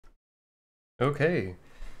Okay,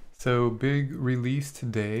 so big release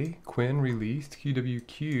today. Qwen released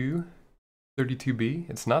QwQ-32B.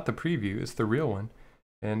 It's not the preview, it's the real one.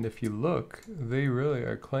 And if you look, they really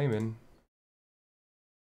are claiming,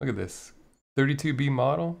 look at this, 32B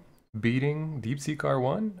model beating DeepSeek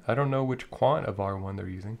R1. I don't know which quant of R1 they're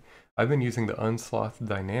using. I've been using the unsloth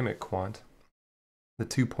dynamic quant, the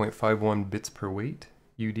 2.51 bits per weight,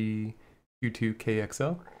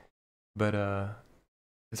 UD-Q2KXL. But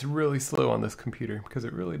it's really slow on this computer because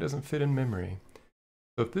it really doesn't fit in memory.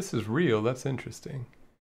 So if this is real, that's interesting.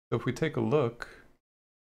 So if we take a look,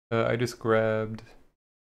 I just grabbed,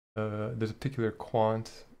 there's a particular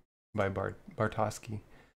quant by bartowski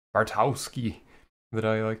that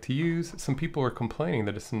I like to use. Some people are complaining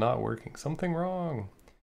that it's not working. Something wrong.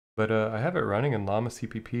 But I have it running in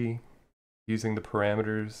llama.cpp using the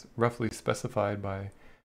parameters roughly specified by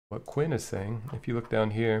what Qwen is saying. If you look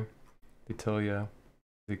down here, they tell you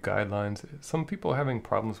the guidelines. Some people are having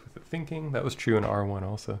problems with it thinking. That was true in R1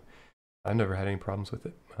 also. I've never had any problems with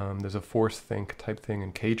it. There's a force think type thing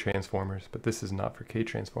in ktransformers, but this is not for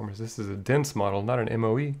ktransformers. This is a dense model, not an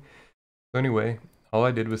MOE. So anyway, all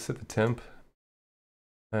I did was set the temp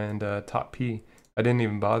and top P. I didn't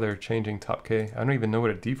even bother changing top K. I don't even know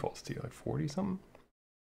what it defaults to, like 40 something?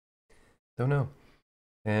 Don't know.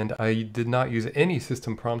 And I did not use any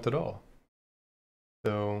system prompt at all.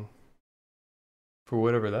 So for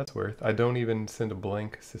whatever that's worth, I don't even send a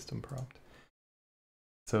blank system prompt.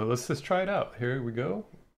 So let's just try it out. Here we go.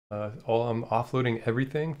 I'm offloading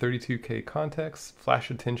everything, 32K context, flash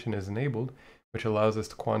attention is enabled, which allows us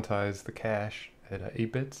to quantize the cache at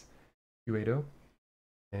 8 bits, Q80.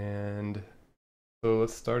 And so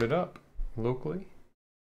let's start it up locally.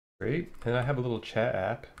 Great. And I have a little chat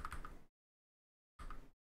app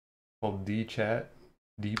called DChat,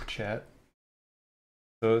 Deep Chat.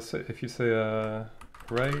 So if you say,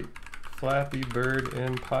 write Flappy Bird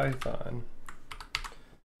in Python,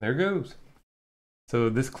 there it goes. So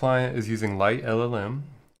this client is using Light LLM,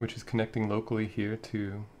 which is connecting locally here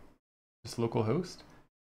to this local host.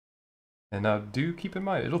 And now do keep in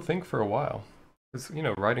mind, it'll think for a while. Because, you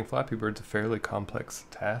know, writing Flappy Bird's a fairly complex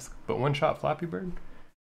task, but one-shot Flappy Bird.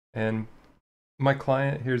 And my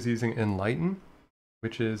client here is using Enlighten,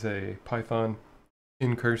 which is a Python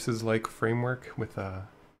incurses-like framework with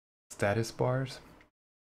status bars.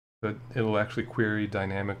 But it'll actually query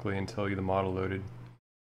dynamically and tell you the model loaded.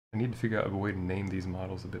 I need to figure out a way to name these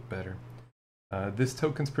models a bit better. This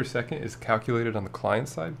tokens per second is calculated on the client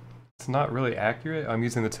side. It's not really accurate. I'm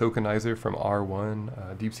using the tokenizer from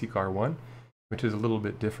R1, DeepSeek R1, which is a little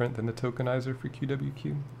bit different than the tokenizer for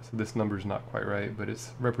QwQ. So this number is not quite right, but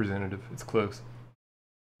it's representative. It's close.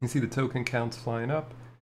 You see the token counts flying up.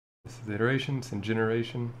 This is iterations and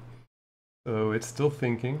generation. So it's still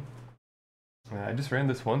thinking. I just ran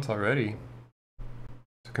this once already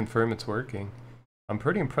to confirm it's working. I'm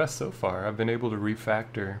pretty impressed so far. I've been able to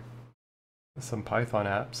refactor some Python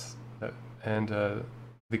apps and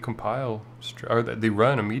they compile, or they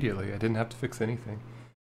run immediately. I didn't have to fix anything.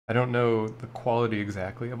 I don't know the quality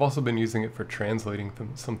exactly. I've also been using it for translating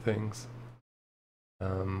some things.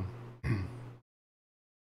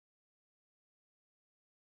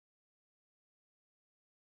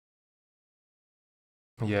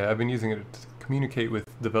 Yeah, I've been using it to communicate with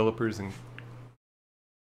developers and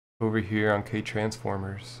over here on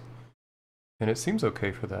ktransformers. And it seems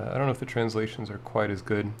okay for that. I don't know if the translations are quite as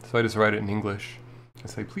good. So I just write it in English and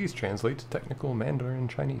say, please translate to technical Mandarin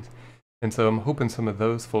Chinese. And so I'm hoping some of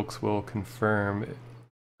those folks will confirm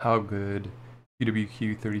how good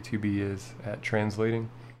QwQ-32B is at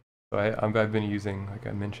translating. So I've been using, like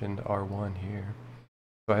I mentioned, R1 here.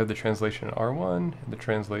 So I have the translation in R1 and the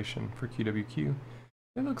translation for QwQ.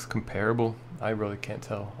 It looks comparable. I really can't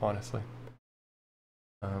tell, honestly.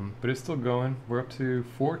 But it's still going. We're up to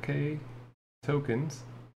 4K tokens.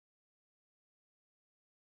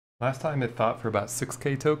 Last time it thought for about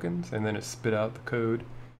 6K tokens, and then it spit out the code.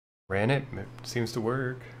 Ran it, it seems to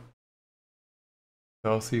work.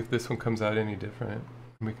 So I'll see if this one comes out any different.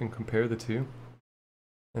 And we can compare the two.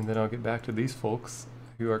 And then I'll get back to these folks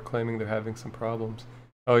who are claiming they're having some problems.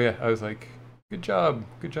 Oh yeah, I was like, good job,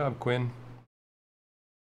 Qwen.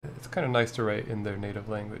 It's kind of nice to write in their native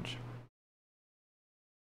language.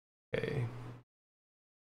 Okay.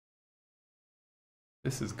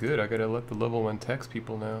 This is good. I gotta let the level 1 text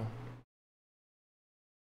people know.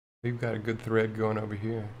 We've got a good thread going over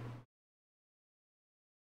here.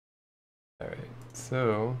 Alright,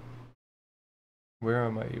 so where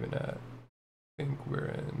am I even at? I think we're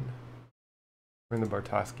in the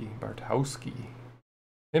Bartowski.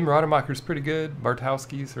 Im Rademacher's pretty good.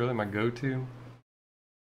 Bartowski's really my go-to.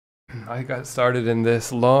 I got started in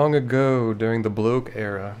this long ago during the bloke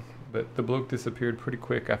era, but the bloke disappeared pretty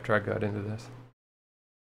quick after I got into this.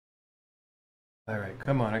 Alright,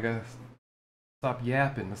 come on, I gotta stop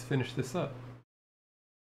yapping. Let's finish this up.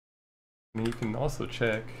 I mean, you can also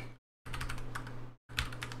check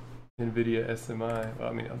NVIDIA SMI. Well,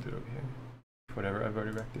 I mean, I'll do it over here. Whatever, I've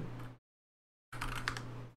already wrecked it.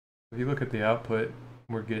 If you look at the output,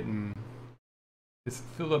 we're getting... It's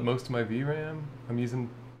filled up most of my VRAM. I'm using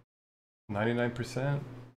 99%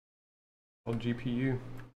 old GPU.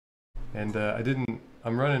 And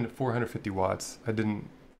I'm running at 450 watts. I didn't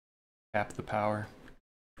cap the power.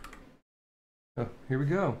 Oh, here we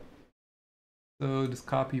go. So just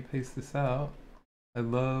copy paste this out. I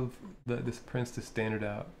love that this prints the standard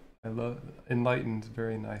out. I love Enlighten's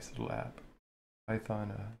very nice little app.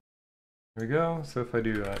 Python. Here we go. So if I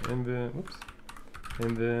do nvim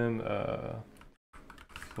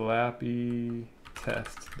Flappy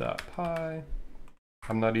test.py.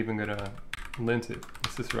 I'm not even gonna lint it.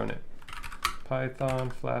 Let's just run it. Python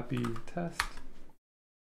Flappy test.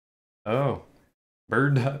 Oh,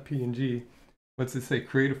 bird.png. What's it say?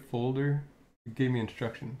 Create a folder. It gave me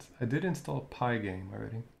instructions. I did install Pygame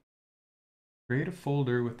already. Create a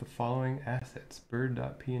folder with the following assets: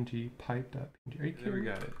 bird.png, pipe.png. Are you kidding? There we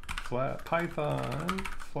got it. Python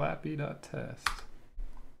flappy.test.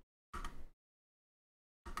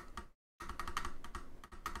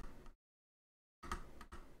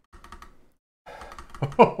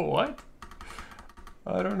 Oh, what?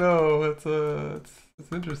 I don't know. It's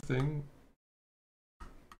interesting.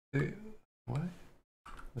 Hey, what?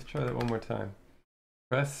 Let's try that one more time.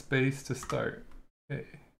 Press space to start. Okay.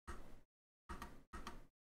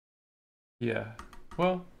 Yeah.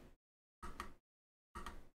 Well.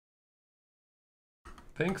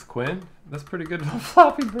 Thanks, Qwen. That's pretty good for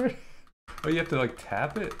Flappy Bird. Oh, you have to like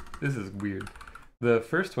tap it? This is weird. The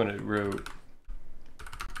first one it wrote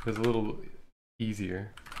was a little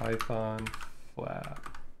easier. Python flap.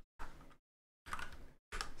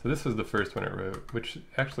 So this was the first one it wrote, which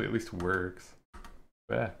actually at least works.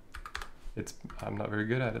 Yeah. I'm not very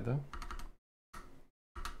good at it though.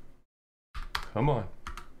 Come on.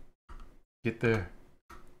 Get there.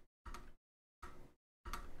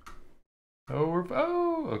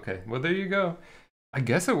 Oh, okay. Well, there you go. I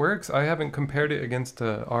guess it works. I haven't compared it against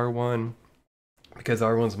R1 because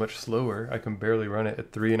R1's much slower. I can barely run it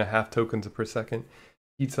at 3.5 tokens per second.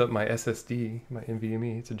 Eats up my SSD, my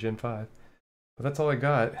NVMe. It's a Gen 5. But that's all I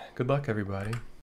got. Good luck, everybody.